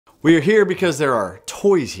We are here because there are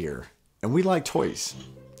toys here, and we like toys.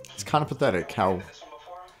 It's kind of pathetic how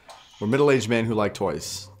we're middle-aged men who like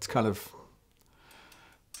toys. It's kind of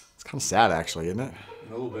sad, actually, isn't it?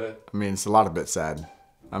 A little bit. I mean, it's a lot of bit sad.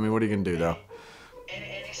 I mean, what are you gonna do, though?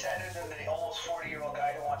 Any sadder than the almost 40-year-old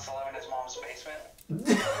guy who wants to live in his mom's basement?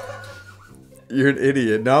 You're an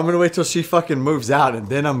idiot. No, I'm gonna wait till she fucking moves out, and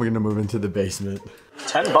then I'm gonna move into the basement.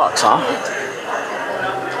 $10, huh?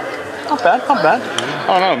 Not bad, not bad.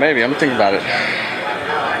 I don't know, maybe. I'm thinking about it.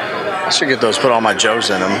 I should get those, put all my Joes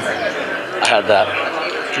in them. I had that.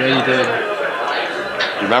 Yeah, you did.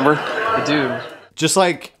 You remember? I do. Just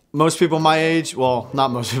like most people my age, well,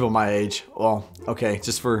 not most people my age. Well, okay,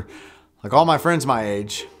 just for like all my friends my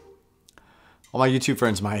age, all my YouTube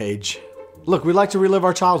friends my age. Look, we like to relive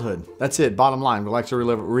our childhood. That's it, bottom line. We like to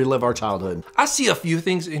relive our childhood. I see a few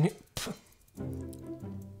things in here.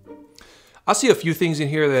 I see a few things in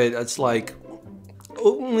here that it's like,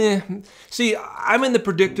 oh, meh. See, I'm in the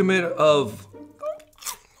predicament of,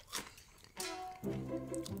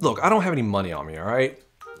 look, I don't have any money on me, all right?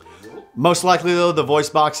 Most likely though, the voice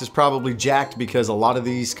box is probably jacked because a lot of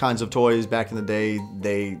these kinds of toys back in the day,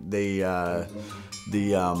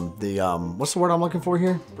 what's the word I'm looking for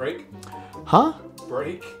here? Break? Huh?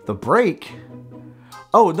 Break? The break?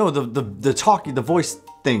 Oh no, the talking, the voice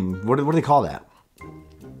thing. What do they call that?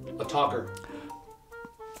 A talker.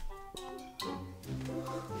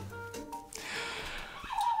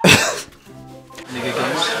 Any good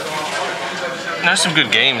games? There's some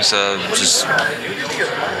good games, just I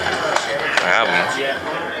have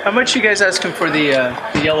them. How much you guys asking for the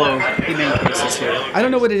yellow He-Man cases here? I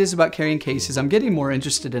don't know what it is about carrying cases. I'm getting more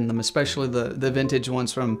interested in them, especially the vintage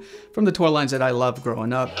ones from the toy lines that I loved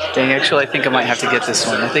growing up. Dang, actually, I think I might have to get this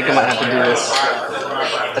one. I think I might have to do this.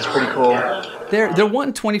 That's pretty cool. They're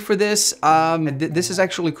 $120 for this. This is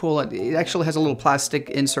actually cool. It actually has a little plastic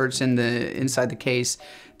inserts inside the case.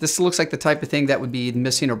 This looks like the type of thing that would be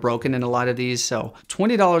missing or broken in a lot of these. So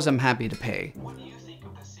 $20, I'm happy to pay. What do you think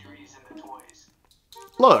of the series and the toys?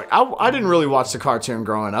 Look, I didn't really watch the cartoon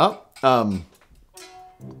growing up. I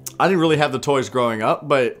didn't really have the toys growing up,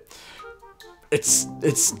 but it's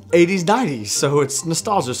 80s, 90s, so it's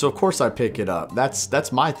nostalgia. So of course I pick it up.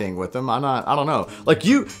 That's my thing with them. I don't know. Like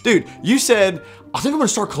you, dude, you said, I think I'm gonna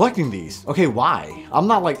start collecting these. Okay, why? I'm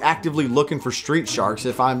not like actively looking for street sharks.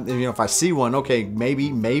 If I see one, okay,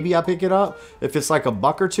 maybe I pick it up. If it's like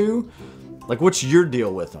 $1 or $2, like what's your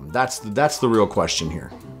deal with them? That's the real question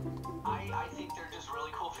here. I think they're just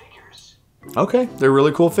really cool figures. Okay, they're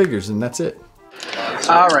really cool figures, and that's it.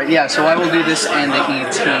 All right, yeah, so I will do this and the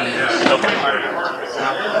ET.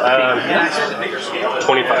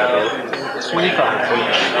 25.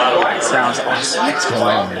 25. Sounds awesome.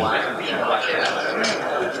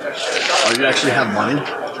 Oh, you actually have money?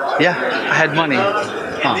 Yeah, I had money.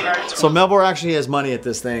 Huh. So Melvor actually has money at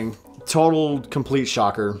this thing. Total, complete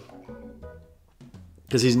shocker.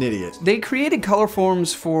 Because he's an idiot. They created color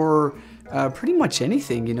forms for pretty much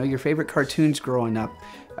anything, you know, your favorite cartoons growing up.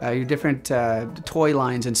 Your different toy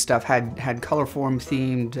lines and stuff had color form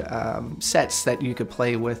themed sets that you could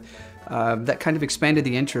play with that kind of expanded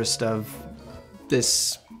the interest of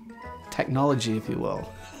this technology, if you will.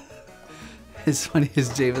 It's funny as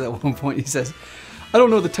David at one point, he says, I don't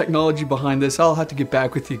know the technology behind this. I'll have to get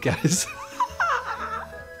back with you guys.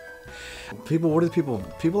 People like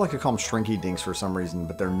to call them shrinky dinks for some reason,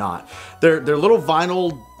 but they're not. They're little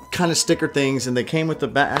vinyl kind of sticker things, and they came with the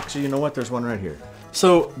back. Actually, you know what? There's one right here.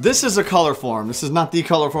 So this is a color form. This is not the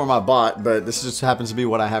color form I bought, but this just happens to be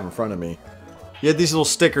what I have in front of me. You had these little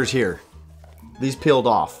stickers here. These peeled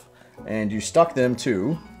off, and you stuck them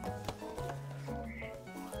to,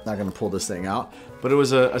 not gonna pull this thing out, but it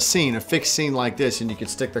was a scene, a fixed scene like this, and you could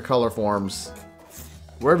stick the color forms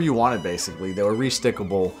wherever you wanted, basically. They were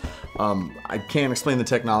re-stickable. I can't explain the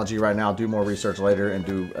technology right now. I'll do more research later and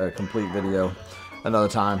do a complete video another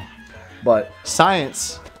time. But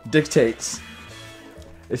science dictates.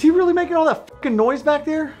 Is he really making all that fucking noise back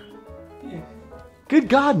there? Yeah. Good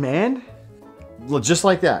God, man. Well, just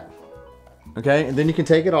like that. Okay, and then you can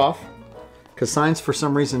take it off, because science for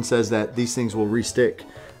some reason says that these things will re-stick.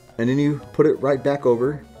 And then you put it right back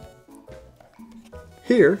over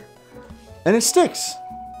here, and it sticks.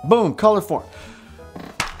 Boom, color form.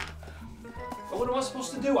 What am I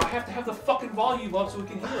supposed to do? I have to have the fucking volume up so we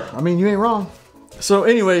can hear. I mean, you ain't wrong. So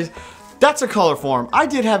anyways, that's a color form. I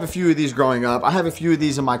did have a few of these growing up. I have a few of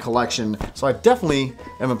these in my collection, so I definitely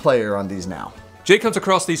am a player on these now. Jay comes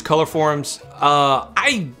across these color forms.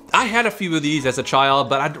 I had a few of these as a child,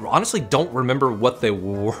 but I honestly don't remember what they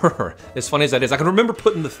were. As funny as that is, I can remember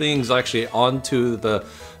putting the things actually onto the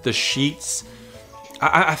sheets.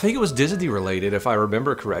 I think it was Disney related, if I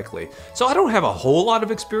remember correctly. So I don't have a whole lot of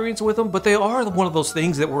experience with them, but they are one of those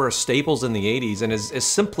things that were staples in the 80s. And as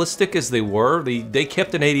simplistic as they were, they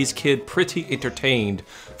kept an 80s kid pretty entertained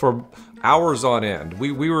for hours on end.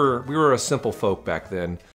 We were a simple folk back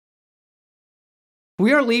then.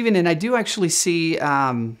 We are leaving, and I do actually see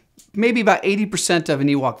maybe about 80% of an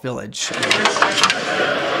Ewok village.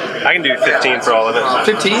 I can do 15 for all of it.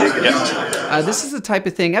 15? Yeah. This is the type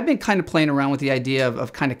of thing, I've been kind of playing around with the idea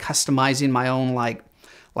of kind of customizing my own like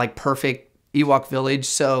perfect Ewok village.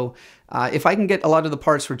 So if I can get a lot of the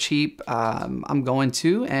parts for cheap, I'm going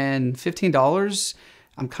to, and $15,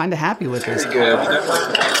 I'm kind of happy with this. Good.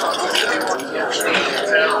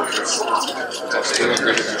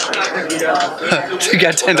 You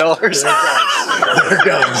got $10? There it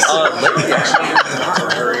goes.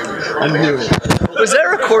 I knew it. Was that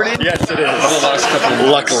recorded? Yes, it is.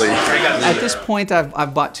 Luckily. At this point,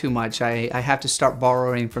 I've bought too much. I have to start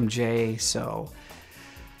borrowing from Jay, so...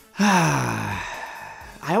 I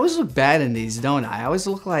always look bad in these, don't I? I always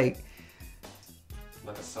look like...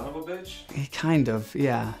 Like a son of a bitch? Kind of,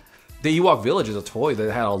 yeah. The Ewok Village is a toy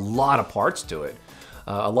that had a lot of parts to it.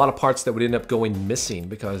 A lot of parts that would end up going missing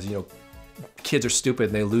because, you know, kids are stupid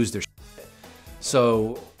and they lose their shit.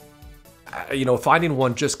 So, you know, finding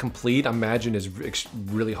one just complete, I imagine, is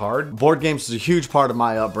really hard. Board games is a huge part of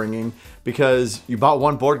my upbringing because you bought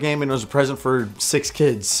one board game and it was a present for 6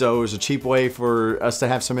 kids. So it was a cheap way for us to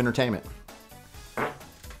have some entertainment.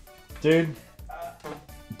 Dude.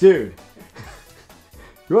 You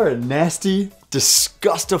are a nasty,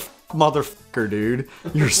 disgusting motherfucker, dude.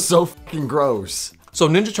 You're so fucking gross. So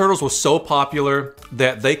Ninja Turtles was so popular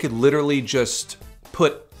that they could literally just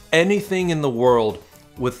put anything in the world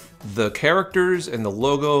with the characters and the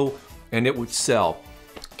logo and it would sell.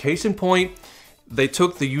 Case in point, they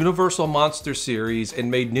took the Universal Monster series and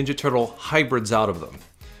made Ninja Turtle hybrids out of them.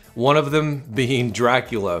 One of them being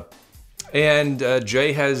Dracula. And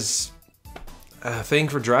Jay has a thing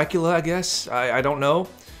for Dracula, I guess. I don't know.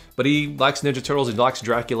 But he likes Ninja Turtles, he likes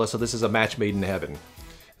Dracula, so this is a match made in heaven.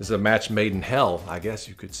 This is a match made in hell, I guess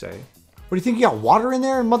you could say. What do you think? You got water in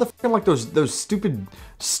there? Motherfucking like those stupid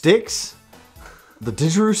sticks? The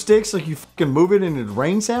didgeridoo sticks? Like you fucking move it and it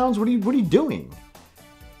rain sounds? What are you doing?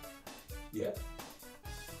 Yeah.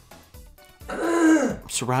 I'm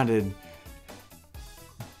surrounded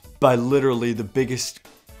by literally the biggest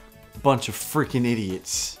bunch of freaking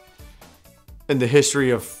idiots in the history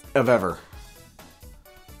of ever.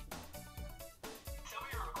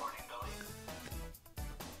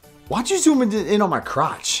 Why'd you zoom in on my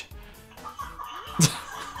crotch?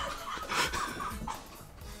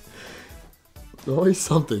 Always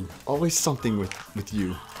something with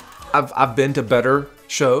you. I've been to better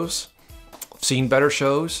shows, seen better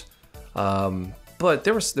shows, but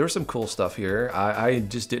there was some cool stuff here. I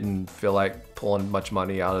just didn't feel like pulling much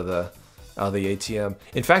money out of the ATM.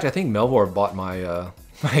 In fact, I think Melvor bought my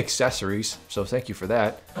my accessories, so thank you for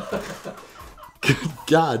that. Good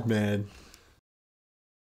God, man.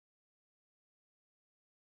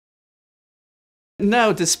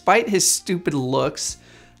 No, despite his stupid looks,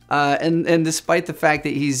 and despite the fact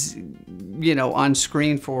that he's, you know, on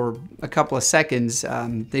screen for a couple of seconds,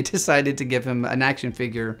 they decided to give him an action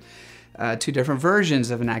figure, 2 different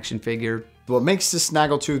versions of an action figure. What makes this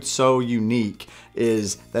Snaggletooth so unique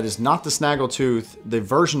is that it's not the Snaggletooth, the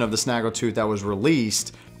version of the Snaggletooth that was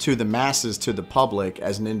released to the masses, to the public,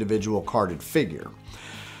 as an individual carded figure.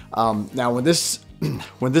 Now, when this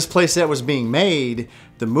playset was being made,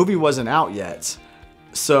 the movie wasn't out yet.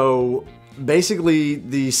 So basically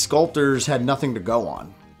the sculptors had nothing to go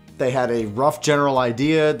on. They had a rough general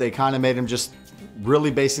idea. They kind of made him just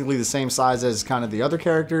really basically the same size as kind of the other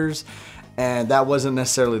characters. And that wasn't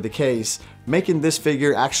necessarily the case, making this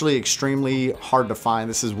figure actually extremely hard to find.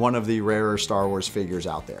 This is one of the rarer Star Wars figures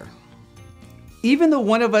out there. Even though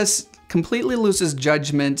one of us completely loses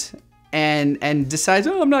judgment and decides,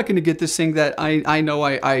 oh, I'm not going to get this thing that I know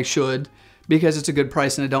I should because it's a good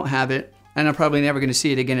price and I don't have it, and I'm probably never going to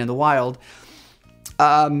see it again in the wild.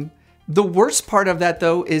 The worst part of that,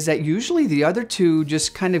 though, is that usually the other two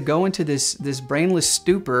just kind of go into this brainless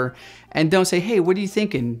stupor and don't say, hey, what are you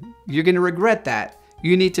thinking? You're going to regret that.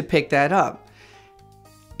 You need to pick that up.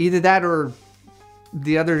 Either that or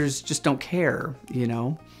the others just don't care, you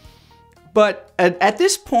know? But at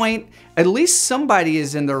this point, at least somebody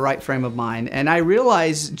is in their right frame of mind, and I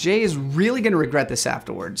realize Jay is really going to regret this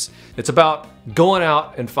afterwards. It's about going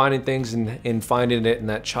out and finding things and finding it in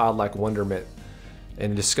that childlike wonderment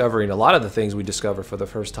and discovering a lot of the things we discover for the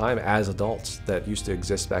first time as adults that used to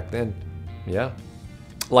exist back then. Yeah.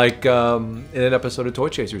 Like in an episode of Toy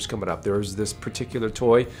Chasers coming up, there was this particular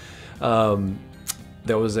toy.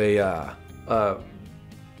 there was a.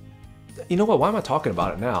 You know what? Why am I talking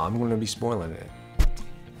about it now? I'm going to be spoiling it.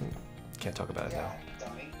 Can't talk about it now.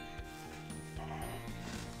 Dummy.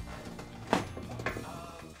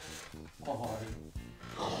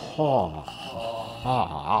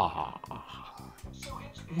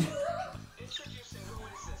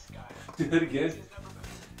 Do that again.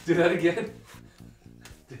 Do that again.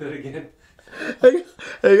 Do that again.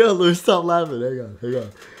 Hang on, Lou, stop laughing. Hang on.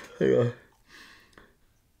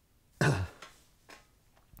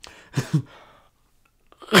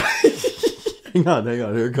 Hang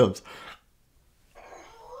on, here it comes.